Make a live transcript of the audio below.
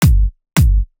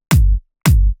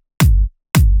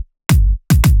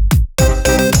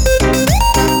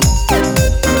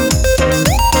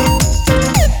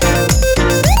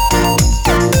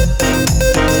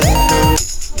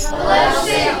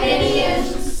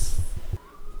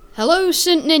Hello,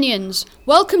 St Ninians.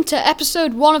 Welcome to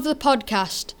episode 1 of the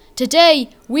podcast. Today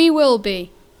we will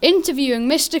be interviewing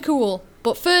Mr. Cool,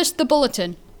 but first the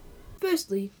bulletin.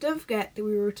 Firstly, don't forget that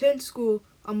we will return to school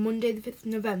on Monday the 5th of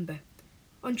November.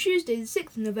 On Tuesday the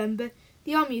 6th of November,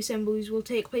 the Army Assemblies will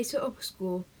take place at Upper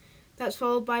School. That's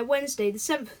followed by Wednesday the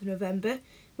 7th of November,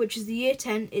 which is the Year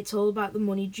 10 It's All About the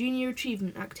Money Junior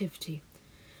Achievement activity.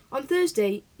 On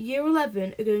Thursday, Year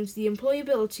 11 are going to the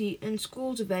Employability and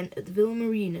Schools event at the Villa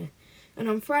Marina, and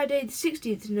on Friday the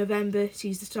 16th of November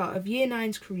sees the start of Year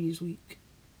 9's Careers Week.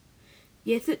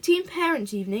 Year 13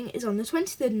 Parents' Evening is on the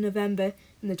 23rd of November,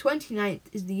 and the 29th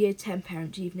is the Year 10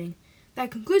 Parents' Evening.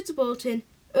 That concludes the bulletin.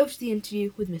 Over to the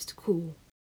interview with Mr. Cool.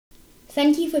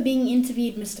 Thank you for being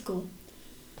interviewed, Mr. Cool.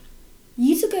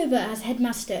 You took over as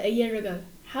headmaster a year ago.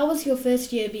 How was your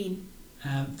first year been?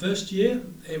 First year,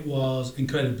 it was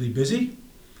incredibly busy.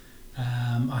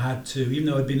 I had to, even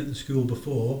though I'd been at the school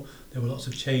before, there were lots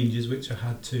of changes which I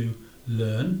had to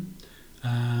learn,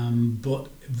 but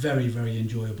very, very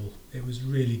enjoyable. It was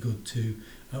really good to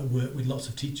work with lots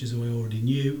of teachers who I already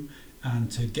knew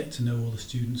and to get to know all the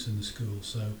students in the school.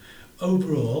 So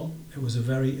overall, it was a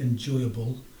very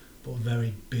enjoyable but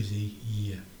very busy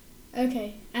year.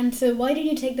 Okay, and so why did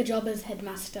you take the job as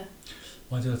headmaster?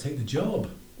 Why did I take the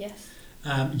job? Yes.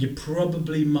 You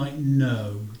probably might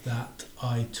know that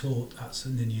I taught at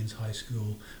St Ninians High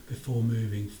School before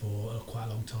moving for quite a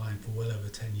long time, for well over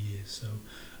 10 years. So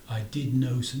I did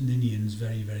know St Ninians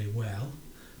very, very well,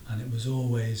 and it was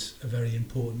always a very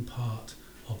important part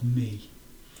of me.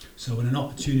 So when an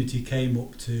opportunity came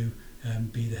up to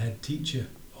be the head teacher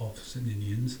of St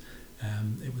Ninians,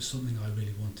 it was something I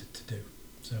really wanted to do.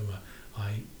 So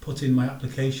I put in my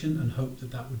application and hoped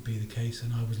that that would be the case,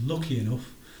 and I was lucky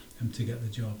enough to get the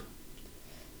job.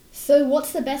 So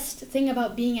what's the best thing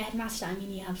about being a headmaster? I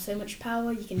mean, you have so much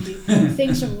power, you can do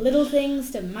things from little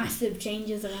things to massive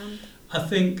changes around. I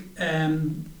think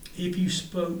if you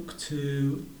spoke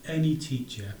to any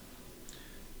teacher,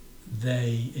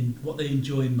 what they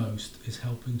enjoy most is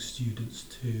helping students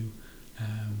to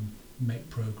make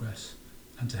progress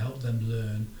and to help them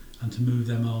learn and to move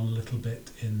them on a little bit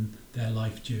in their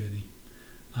life journey.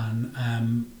 And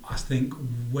I think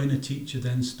when a teacher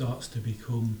then starts to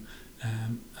become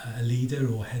a leader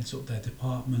or heads up their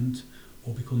department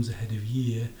or becomes a head of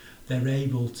year, they're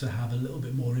able to have a little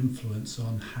bit more influence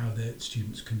on how their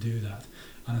students can do that.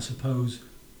 And I suppose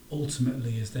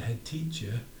ultimately as the head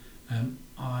teacher,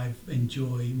 I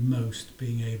enjoy most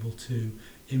being able to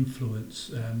influence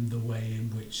the way in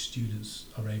which students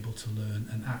are able to learn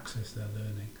and access their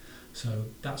learning. So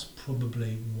that's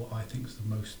probably what I think is the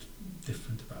most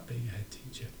different about being a head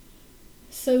teacher.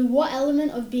 So what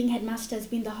element of being headmaster has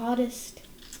been the hardest?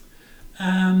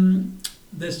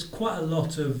 There's quite a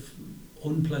lot of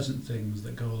unpleasant things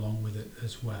that go along with it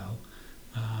as well.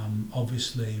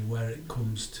 Obviously, where it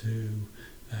comes to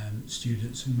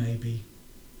students who maybe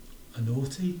are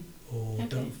naughty or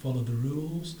don't follow the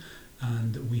rules,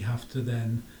 and we have to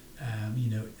then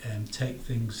take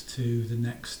things to the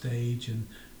next stage, and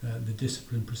the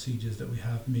discipline procedures that we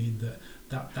have mean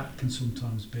that can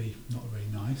sometimes be not very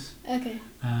nice. Okay.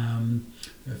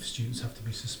 If students have to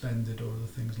be suspended or other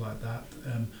things like that.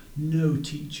 No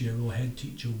teacher or head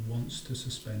teacher wants to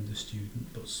suspend a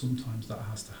student, but sometimes that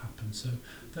has to happen. So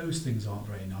those things aren't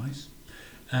very nice.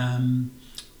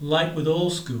 Like with all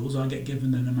schools, I get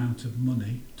given an amount of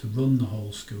money to run the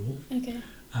whole school. Okay.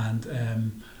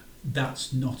 And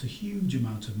that's not a huge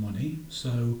amount of money,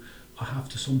 so I have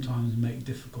to sometimes make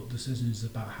difficult decisions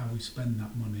about how we spend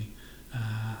that money.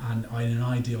 And in an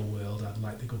ideal world, I'd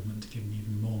like the government to give me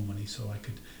even more money so I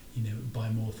could, buy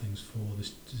more things for the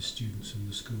students in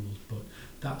the schools. But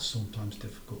that's sometimes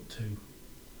difficult too.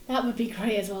 That would be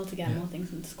great as well to get more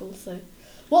things in the school. So,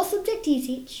 what subject do you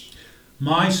teach?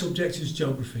 My subject is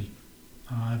geography.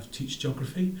 I teach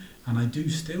geography, and I do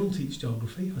still teach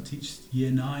geography. I teach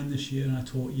Year 9 this year, and I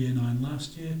taught Year 9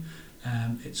 last year.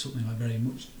 It's something I very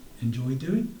much enjoy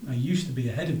doing. I used to be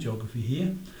a head of geography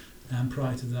here, and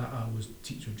prior to that I was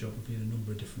teacher of geography in a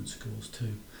number of different schools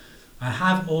too. I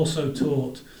have also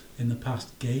taught in the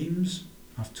past games,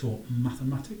 I've taught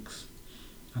mathematics,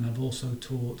 and I've also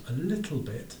taught a little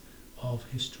bit of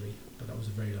history, but that was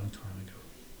a very long time ago.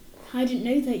 I didn't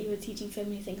know that you were teaching so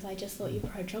many things. I just thought you were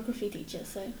a geography teacher.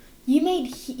 So you made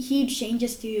huge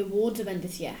changes to your awards event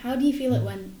this year. How do you feel it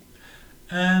went?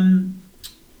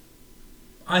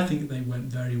 I think they went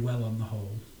very well on the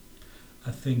whole.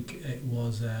 I think it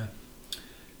was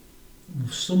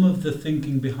some of the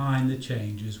thinking behind the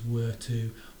changes were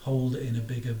to hold it in a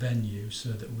bigger venue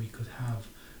so that we could have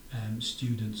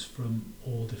students from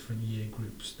all different year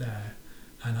groups there.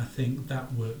 And I think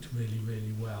that worked really,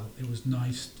 really well. It was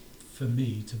nice for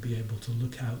me to be able to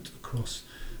look out across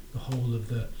the whole of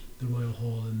the Royal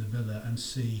Hall and the Villa and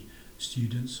see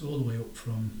students all the way up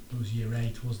from, it was year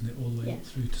 8, wasn't it, all the way up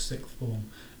through to 6th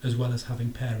form, as well as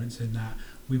having parents in that.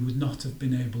 We would not have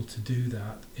been able to do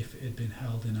that if it had been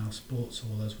held in our sports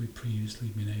hall as we'd previously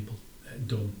been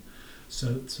done.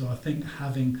 So I think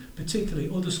having, particularly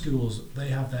other schools, they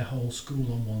have their whole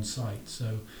school on one site.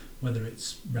 So whether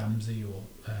it's Ramsey or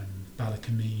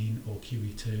Ballacameen or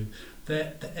QE2,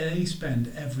 they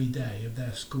spend every day of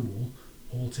their school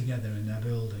all together in their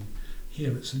building.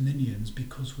 Here at St Ninians,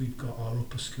 because we've got our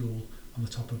upper school on the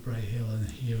top of Bray Hill and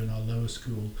here in our lower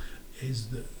school, is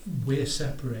that we're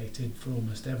separated for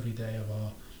almost every day of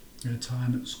our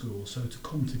time at school. So to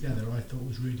come together, I thought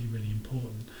was really, really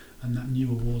important, and that new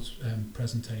awards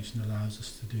presentation allows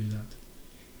us to do that.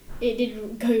 It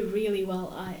did go really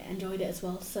well. I enjoyed it as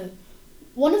well. So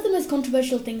one of the most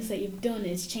controversial things that you've done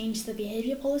is change the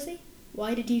behaviour policy.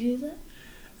 Why did you do that?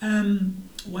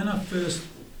 When I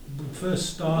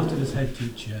first started as head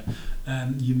teacher,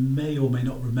 you may or may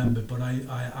not remember, but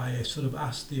I sort of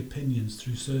asked the opinions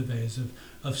through surveys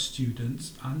of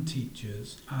students and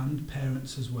teachers and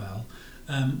parents as well,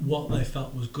 what they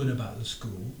felt was good about the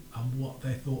school and what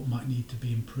they thought might need to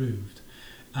be improved.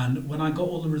 And when I got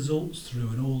all the results through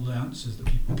and all the answers that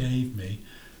people gave me,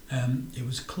 it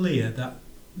was clear that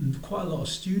quite a lot of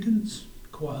students,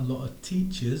 quite a lot of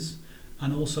teachers,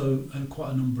 and also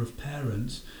quite a number of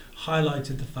parents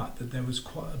highlighted the fact that there was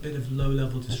quite a bit of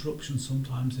low-level disruption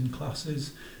sometimes in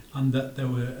classes, and that there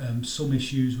were some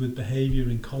issues with behaviour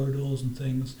in corridors and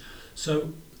things.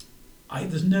 So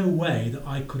there's no way that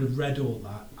I could have read all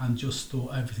that and just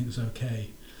thought everything's okay.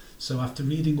 So after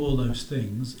reading all those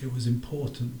things, it was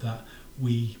important that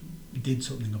we did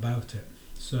something about it.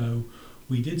 So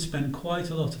we did spend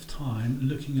quite a lot of time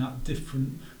looking at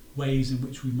different ways in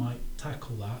which we might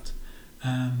tackle that.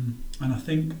 And I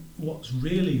think what's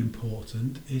really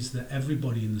important is that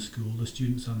everybody in the school, the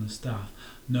students and the staff,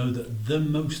 know that the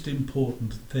most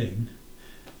important thing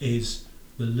is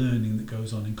the learning that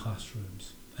goes on in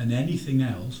classrooms. And anything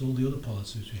else, all the other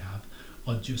policies we have,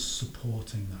 are just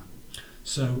supporting that.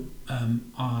 So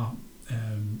our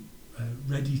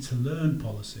Ready to Learn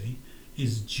policy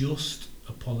is just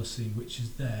a policy which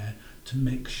is there to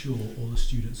make sure all the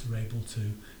students are able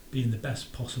to be in the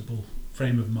best possible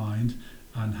frame of mind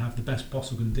and have the best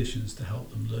possible conditions to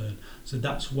help them learn. So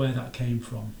that's where that came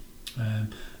from.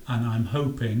 And I'm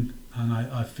hoping and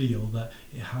I feel that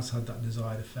it has had that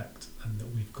desired effect, and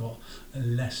that we've got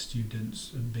less students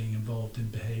being involved in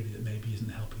behaviour that maybe isn't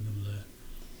helping them learn.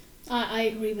 I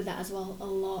agree with that as well. A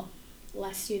lot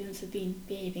less students have been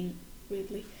behaving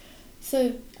rudely.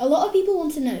 So a lot of people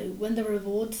want to know when the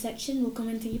rewards section will come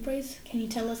into ePraise. Can you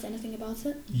tell us anything about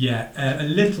it? Yeah, a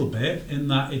little bit, in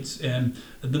that it's at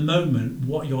the moment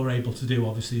what you're able to do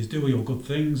obviously is do all your good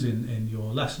things in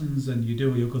your lessons, and you do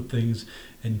all your good things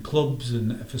in clubs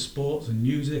and for sports and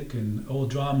music and all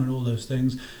drama and all those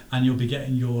things, and you'll be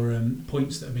getting your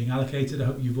points that are being allocated. I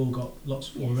hope you've all got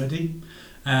lots already.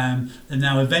 And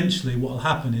now eventually what will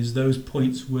happen is those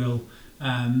points will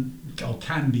or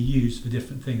can be used for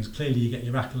different things. Clearly you get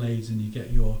your accolades and you get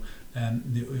your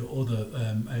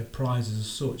other prizes as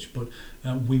such, but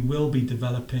we will be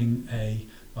developing I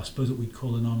suppose what we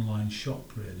call an online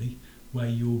shop, really, where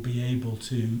you'll be able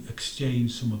to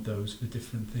exchange some of those for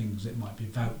different things. It might be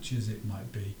vouchers, it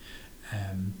might be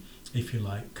if you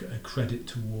like, a credit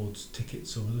towards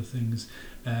tickets or other things.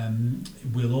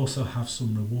 We'll also have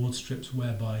some reward strips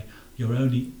whereby you're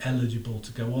only eligible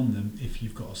to go on them if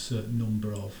you've got a certain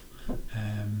number of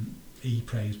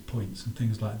ePraise points and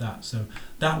things like that. So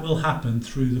that will happen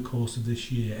through the course of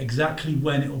this year. Exactly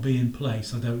when it will be in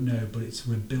place, I don't know, but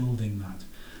we're building that.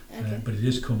 Okay. But it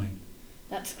is coming.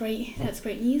 That's great. That's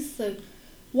great news. So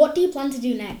what do you plan to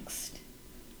do next?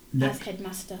 As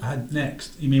headmaster.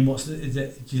 Next, you mean do you think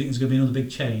there's going to be another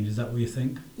big change? Is that what you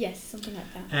think? Yes, something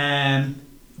like that.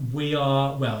 We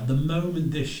are, well, the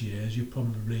moment this year, as you're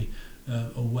probably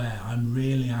aware, I'm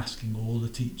really asking all the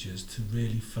teachers to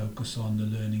really focus on the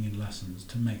learning in lessons,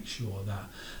 to make sure that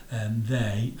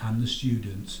they and the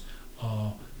students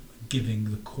are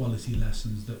giving the quality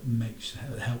lessons that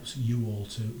helps you all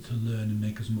to learn and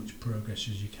make as much progress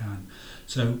as you can.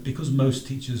 So because most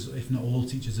teachers, if not all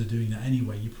teachers, are doing that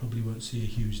anyway, you probably won't see a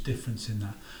huge difference in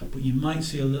that, but you might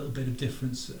see a little bit of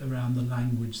difference around the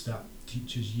language that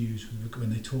teachers use when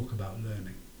they talk about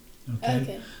learning.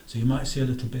 Okay? So you might see a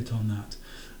little bit on that.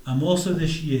 I'm also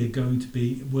this year going to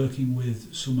be working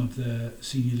with some of the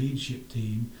senior leadership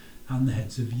team and the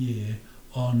heads of year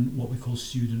on what we call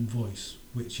student voice,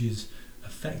 which is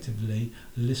effectively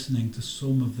listening to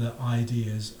some of the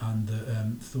ideas and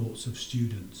the thoughts of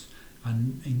students,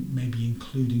 and maybe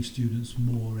including students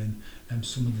more in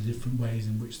some of the different ways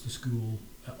in which the school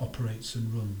operates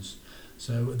and runs.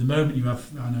 So at the moment you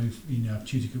have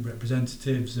tutor group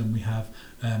representatives, and we have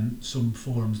some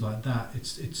forums like that.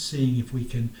 It's seeing if we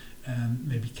can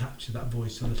maybe capture that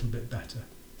voice a little bit better.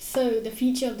 So the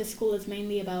future of the school is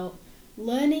mainly about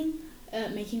learning,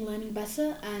 making learning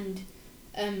better, and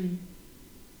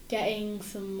getting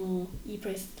some more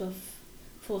ePraise stuff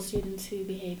for students who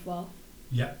behave well.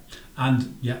 Yeah,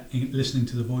 and listening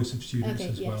to the voice of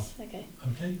students well. Okay.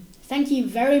 Thank you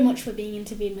very much for being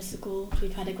interviewed, Mr. Cool.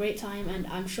 We've had a great time, and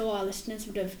I'm sure our listeners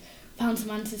would have found some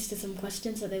answers to some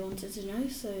questions that they wanted to know,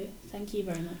 so thank you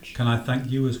very much. Can I thank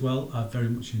you as well? I've very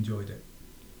much enjoyed it.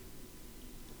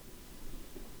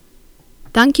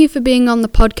 Thank you for being on the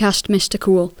podcast, Mr.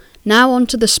 Cool. Now on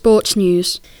to the sports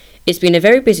news. It's been a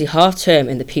very busy half-term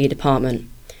in the PE department.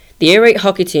 The Year 8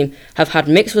 hockey team have had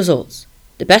mixed results.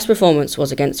 The best performance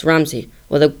was against Ramsey,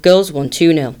 where the girls won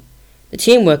 2-0. The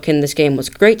teamwork in this game was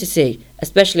great to see,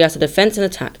 especially as the defence and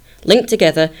attack linked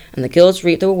together and the girls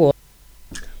reaped the reward.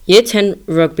 Year 10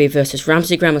 rugby versus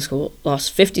Ramsey Grammar School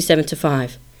lost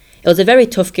 57-5. It was a very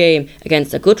tough game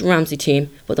against a good Ramsey team,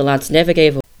 but the lads never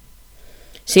gave up.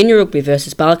 Senior rugby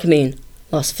versus Ballacameen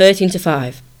lost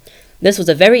 13-5. This was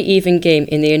a very even game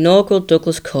in the inaugural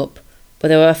Douglas Cup, but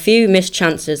there were a few missed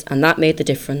chances and that made the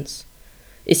difference.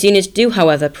 The seniors do,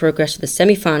 however, progress to the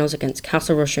semi-finals against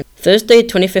Castle Rushen. Thursday,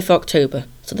 25th October,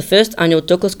 so the first annual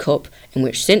Douglas Cup in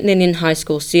which St Ninian High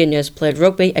School seniors played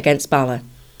rugby against Bala.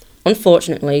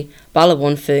 Unfortunately, Bala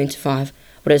won 13-5,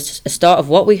 but it's a start of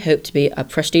what we hope to be a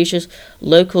prestigious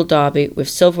local derby with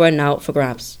silverware now up for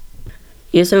grabs.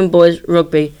 Year 7 boys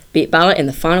rugby beat Bala in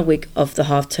the final week of the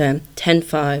half-term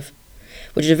 10-5,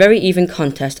 which is a very even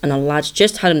contest, and our lads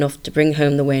just had enough to bring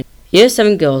home the win. Year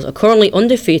 7 girls are currently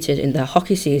undefeated in their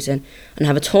hockey season and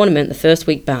have a tournament the first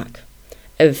week back.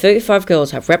 Over 35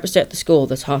 girls have represented the school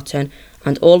this half-term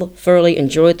and all thoroughly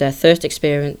enjoyed their first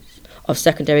experience of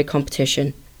secondary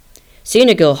competition.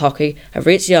 Senior girl hockey have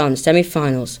reached the Island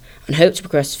semi-finals and hope to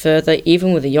progress further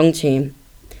even with a young team.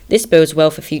 This bodes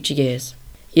well for future years.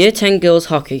 Year 10 girls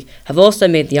hockey have also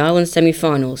made the Island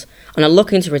semi-finals and are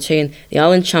looking to retain the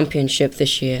Island Championship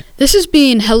this year. This has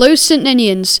been Hello St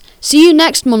Ninians. See you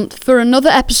next month for another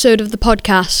episode of the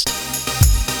podcast.